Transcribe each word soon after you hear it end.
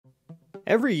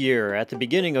Every year, at the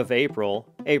beginning of April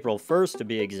 1st to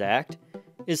be exact,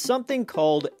 is something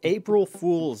called April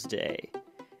Fool's Day.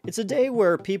 It's a day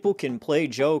where people can play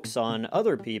jokes on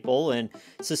other people and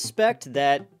suspect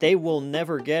that they will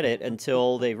never get it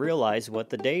until they realize what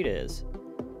the date is.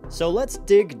 So let's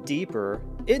dig deeper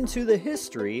into the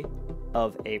history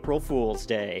of April Fool's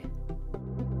Day.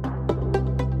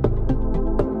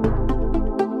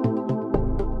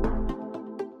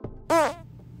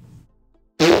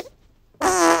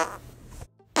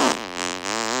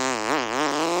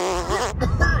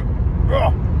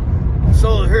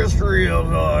 So the history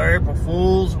of April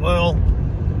Fools, well,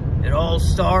 it all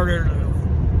started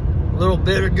a little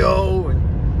bit ago. And,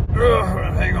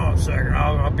 hang on a second,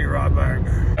 I'll be right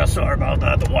back. Sorry about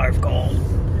that, the wife called.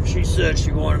 She said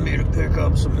she wanted me to pick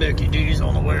up some Mickey D's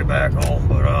on the way back home,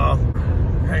 but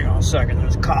hang on a second,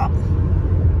 there's a cop.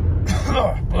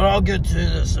 But I'll get to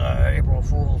this April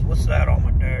Fools. What's that on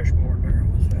my dashboard there?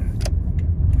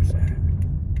 What's that?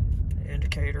 The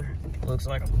indicator. Looks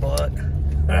like a butt.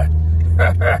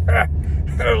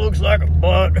 It looks like a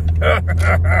butt. Look at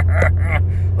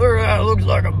that, it looks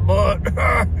like a butt.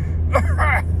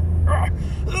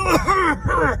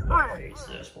 Hey,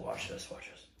 this, watch this,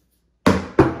 watch this.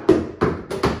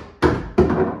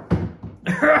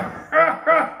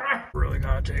 Really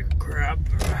gotta take a crap.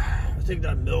 I think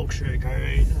that milkshake I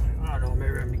ate, I don't know,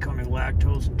 maybe I'm becoming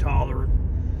lactose intolerant.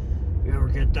 You ever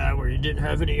get that where you didn't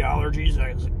have any allergies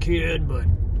as a kid, but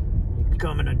you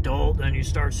become an adult, then you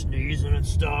start sneezing and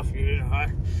stuff?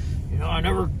 I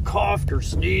never coughed or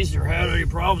sneezed or had any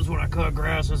problems when I cut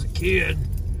grass as a kid.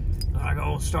 I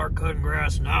go start cutting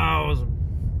grass now as a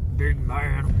big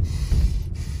man.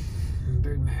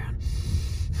 Big man.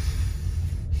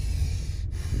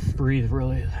 Breathe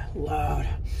really loud.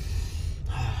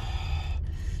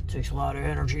 Takes a lot of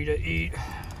energy to eat.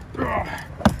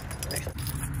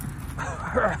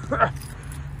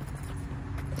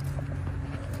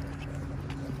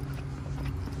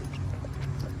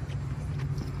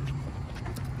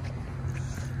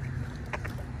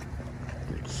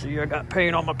 See, I got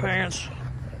paint on my pants.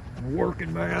 I'm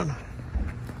working, man.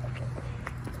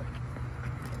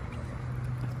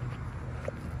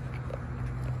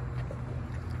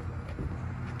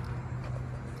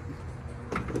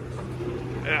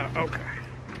 Yeah, okay.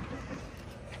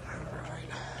 All right.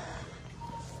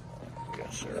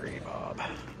 Yes, sir, Bob.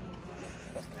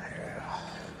 Yeah.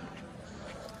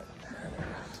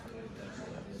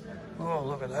 Oh,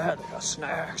 look at that. They got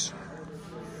snacks.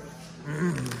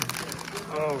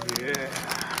 Oh, yeah.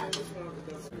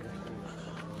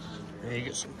 There you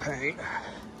get some paint.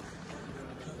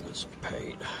 Get some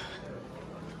paint.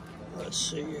 Let's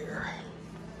see here.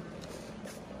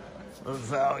 A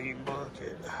value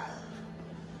bucket.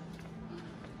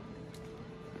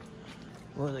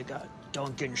 Well, they got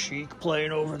Duncan Sheik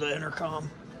playing over the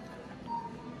intercom.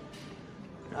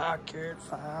 I can't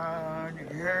find you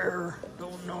here.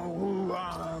 Don't know who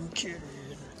I'm kidding.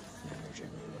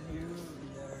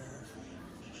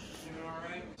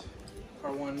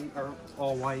 Are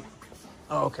all white.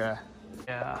 Okay.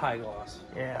 Yeah. High gloss.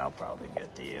 Yeah, I'll probably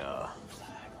get the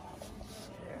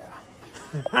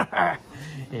yeah.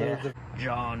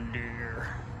 John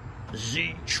Deere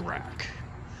Z-Track.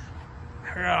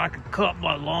 Yeah, I could cut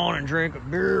my lawn and drink a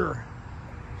beer.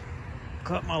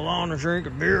 Cut my lawn and drink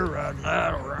a beer riding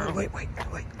that around. Wait.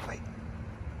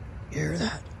 You hear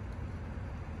that?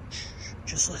 Shh,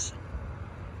 just listen.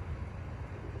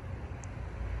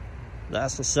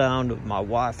 That's the sound of my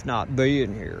wife not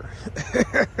being here.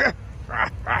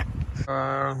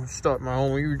 Start my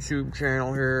own YouTube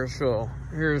channel here, so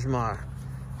here's my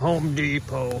Home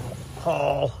Depot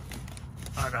haul.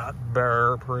 I got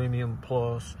Bear Premium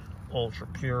Plus Ultra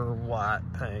Pure White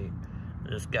paint.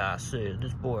 This guy said,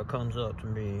 this boy comes up to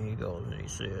me, he goes and he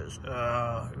says,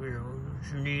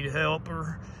 you need help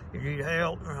or you need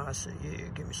help? And I said, yeah,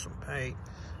 give me some paint.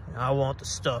 And I want the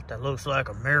stuff that looks like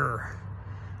a mirror.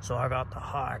 So I got the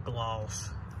high gloss,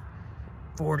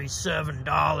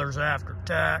 $47 after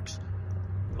tax.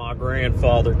 My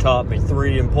grandfather taught me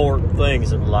 3 important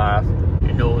things in life.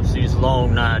 You know, it's these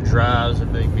long night drives that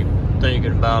make me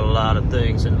thinking about a lot of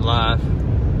things in life.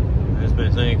 Makes me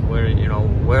think, where did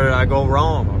I go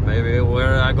wrong? Or maybe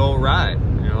where did I go right?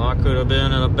 You know, I could have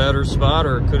been in a better spot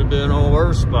or it could have been in a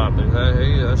worse spot. But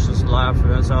hey, that's just life.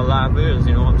 That's how life is,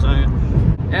 you know what I'm saying?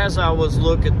 As I was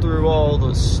looking through all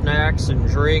the snacks and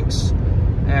drinks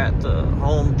at the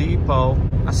Home Depot,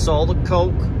 I saw the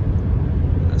Coke,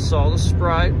 I saw the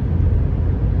Sprite,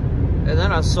 and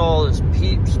then I saw this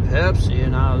Peeps Pepsi,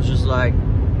 and I was just like,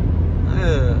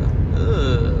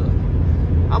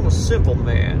 I'm a simple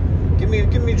man. Give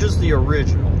me just the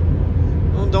original.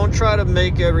 Don't try to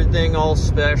make everything all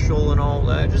special and all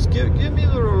that. Just give me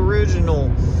the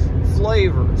original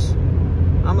flavors.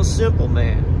 I'm a simple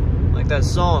man. Like that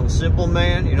song, Simple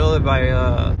Man. You know that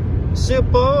by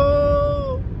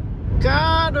Simple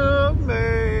Kind of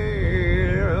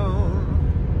Man.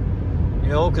 You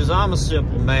know, because I'm a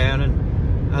simple man.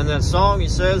 And that song, he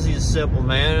says he's a simple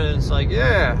man. And it's like,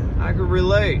 yeah, I could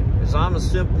relate. Because I'm a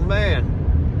simple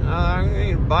man. I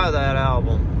need to buy that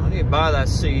album. I need to buy that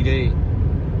CD. You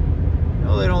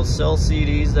know, they don't sell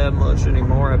CDs that much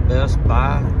anymore at Best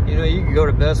Buy. You know, you can go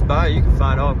to Best Buy, you can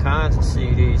find all kinds of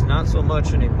CDs. Not so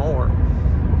much anymore.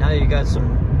 Now you got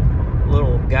some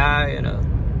little guy in a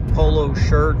polo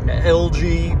shirt, an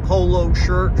LG polo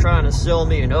shirt, trying to sell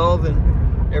me an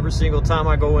oven. Every single time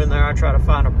I go in there, I try to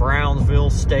find a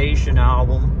Brownsville Station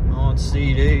album on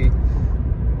CD.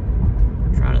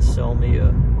 Trying to sell me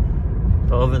a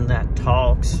oven that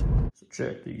talks. So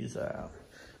check these out.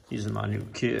 These are my new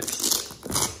kicks.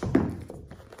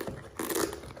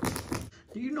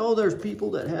 Do you know there's people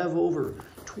that have over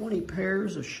 20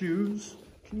 pairs of shoes?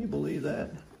 Can you believe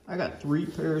that? I got 3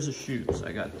 pairs of shoes.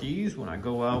 I got these when I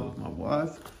go out with my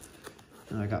wife.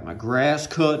 And I got my grass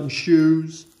cutting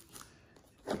shoes.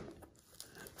 And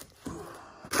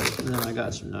then I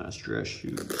got some nice dress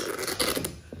shoes.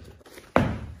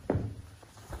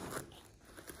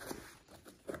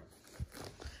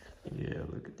 Yeah,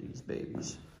 look at these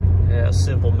babies. Yeah,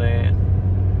 simple man.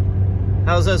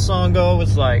 How's that song go?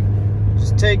 It's like,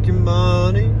 just take your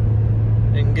money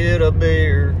and get a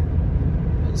beer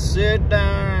and sit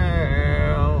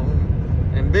down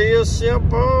and be a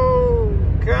simple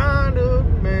kind of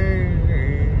man.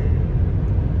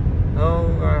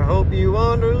 Oh, I hope you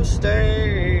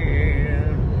understand.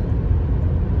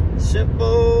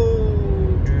 Simple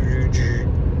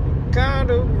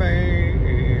kind of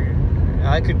man.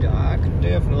 I could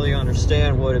definitely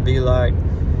understand what it'd be like,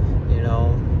 you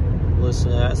know,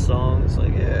 listen to that song. It's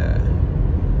like, yeah,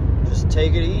 just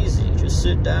take it easy. Just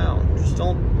sit down. Just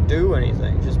don't do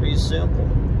anything. Just be simple.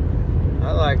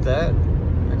 I like that.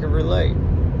 I can relate.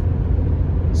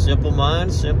 Simple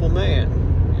mind, simple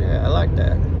man. Yeah, I like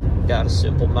that. Got a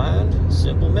simple mind,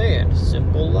 simple man,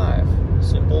 simple life,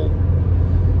 simple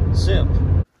simp.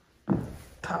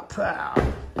 Pow, pow.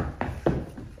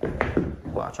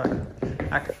 Watch,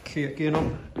 I could kick in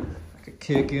them. I could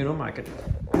kick in them. I could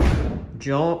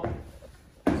jump.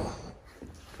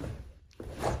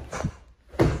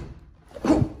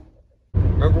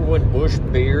 Remember when Bush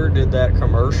Beer did that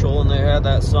commercial and they had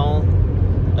that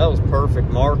song? That was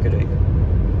perfect marketing.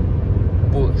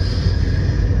 Bush.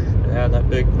 It had that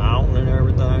big mountain and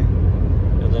everything.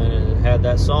 And then it had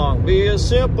that song, be a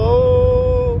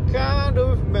simple kind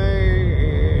of man.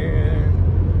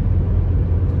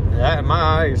 That,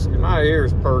 my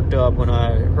ears perked up when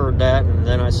I heard that, and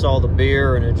then I saw the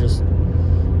beer, and it just,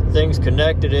 things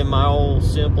connected in my old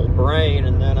simple brain,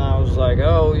 and then I was like,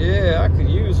 oh yeah, I could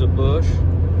use a Bush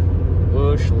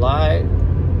Light,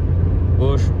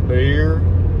 Bush Beer,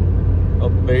 a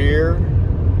beer,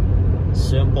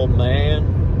 simple man,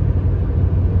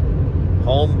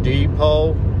 Home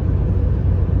Depot.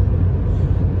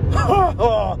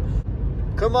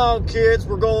 Come on kids,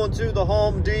 we're going to the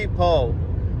Home Depot.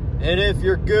 And if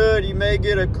you're good, you may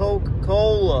get a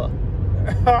Coca-Cola.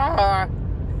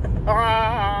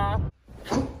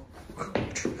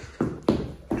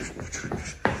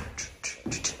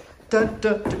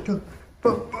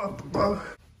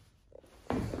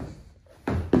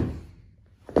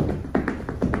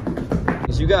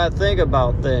 You gotta think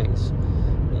about things.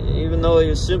 Even though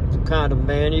you're a simple kind of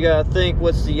man, you gotta think,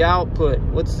 what's the output?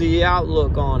 What's the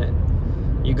outlook on it?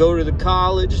 You go to the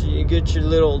college, you get your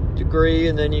little degree,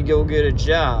 and then you go get a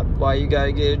job. Why you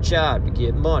gotta get a job? To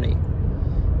get money.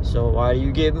 So why do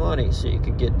you get money? So you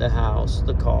could get the house,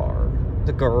 the car,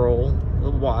 the girl,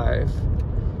 the wife,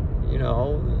 you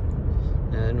know.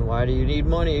 And why do you need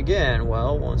money again?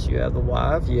 Well, once you have the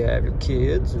wife, you have your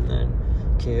kids, and then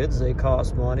kids, they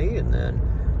cost money, and then,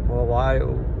 well, why,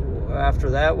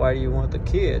 after that, why do you want the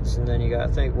kids? And then you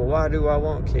gotta think, well, why do I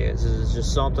want kids? Is it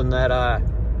just something that I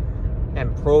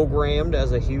am programmed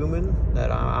as a human,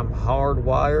 that I'm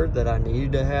hardwired, that I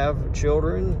need to have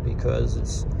children because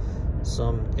it's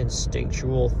some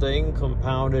instinctual thing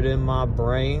compounded in my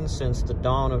brain since the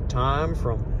dawn of time,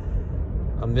 from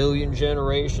a million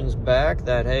generations back,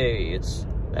 that, hey, it's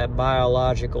that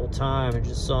biological time, and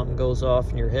just something goes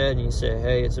off in your head and you say,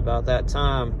 hey, it's about that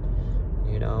time,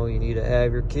 you know, you need to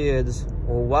have your kids.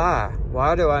 Well,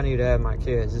 why do I need to have my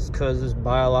kids? It's because this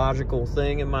biological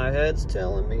thing in my head's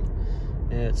telling me.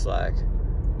 And it's like,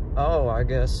 oh, I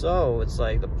guess so. It's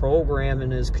like the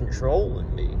programming is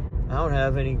controlling me. I don't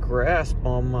have any grasp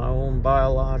on my own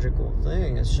biological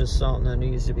thing. It's just something that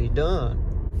needs to be done.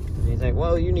 And you think,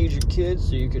 well, you need your kids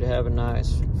so you could have a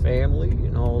nice family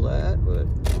and all that, but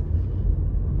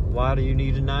why do you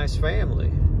need a nice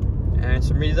family?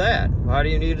 Answer me that. Why do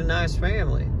you need a nice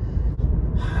family?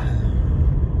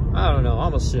 I don't know.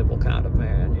 I'm a simple kind of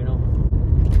man, you know.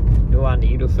 Do I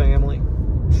need a family?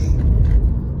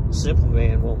 A simple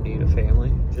man won't need a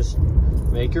family. Just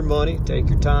make your money, take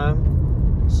your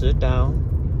time, sit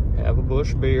down, have a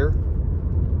bush beer,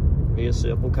 be a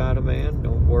simple kind of man.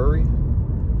 Don't worry.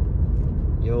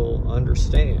 You'll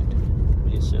understand.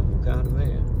 Be a simple kind of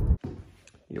man.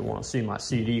 You want to see my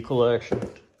CD collection?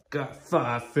 Got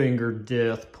Five Finger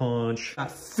Death Punch,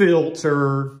 got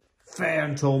Filter,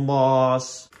 Phantom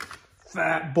Moss,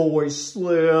 Fat Boy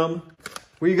Slim.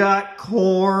 We got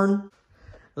Korn,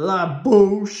 La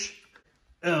Bouche,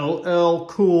 LL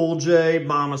Cool J,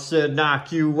 Mama Said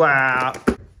Knock You Out.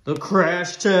 The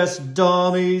Crash Test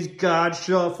Dummies, God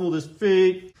Shuffled His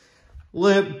Feet,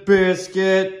 Limp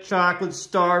Bizkit, Chocolate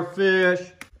Starfish,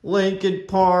 Linkin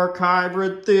Park,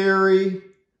 Hybrid Theory,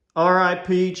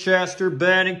 R.I.P. Chester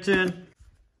Bennington.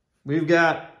 We've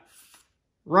got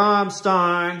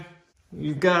Rammstein.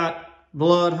 You've got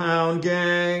Bloodhound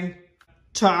Gang,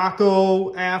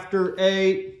 Taco After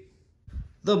 8,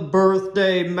 The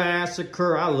Birthday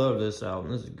Massacre. I love this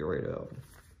album. This is a great album.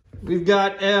 We've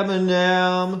got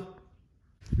Eminem,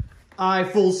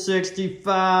 Eiffel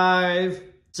 65,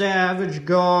 Savage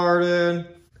Garden,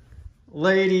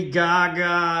 Lady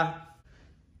Gaga,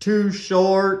 Too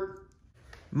Short,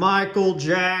 Michael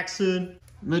Jackson,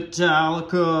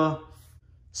 Metallica,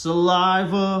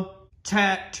 Saliva,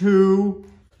 Tattoo,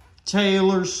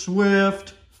 Taylor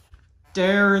Swift,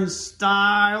 Darren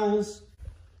Styles,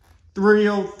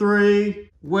 303,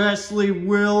 Wesley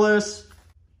Willis,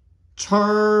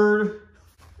 Turd.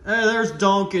 Hey, there's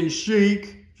Duncan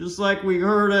Sheik, just like we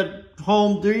heard at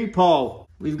Home Depot.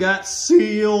 We've got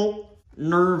Seal,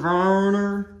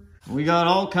 Nirvana. We got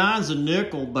all kinds of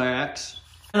Nickelbacks.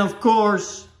 And of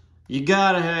course, you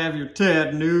gotta have your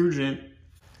Ted Nugent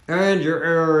and your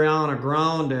Ariana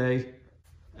Grande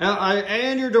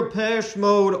and your Depeche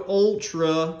Mode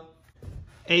Ultra,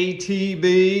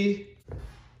 ATB,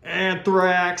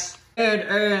 Anthrax,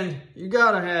 and you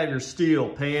gotta have your Steel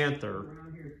Panther.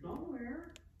 Around here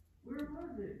somewhere. Where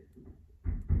was it?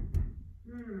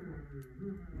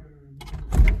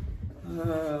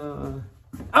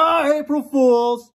 April Fools!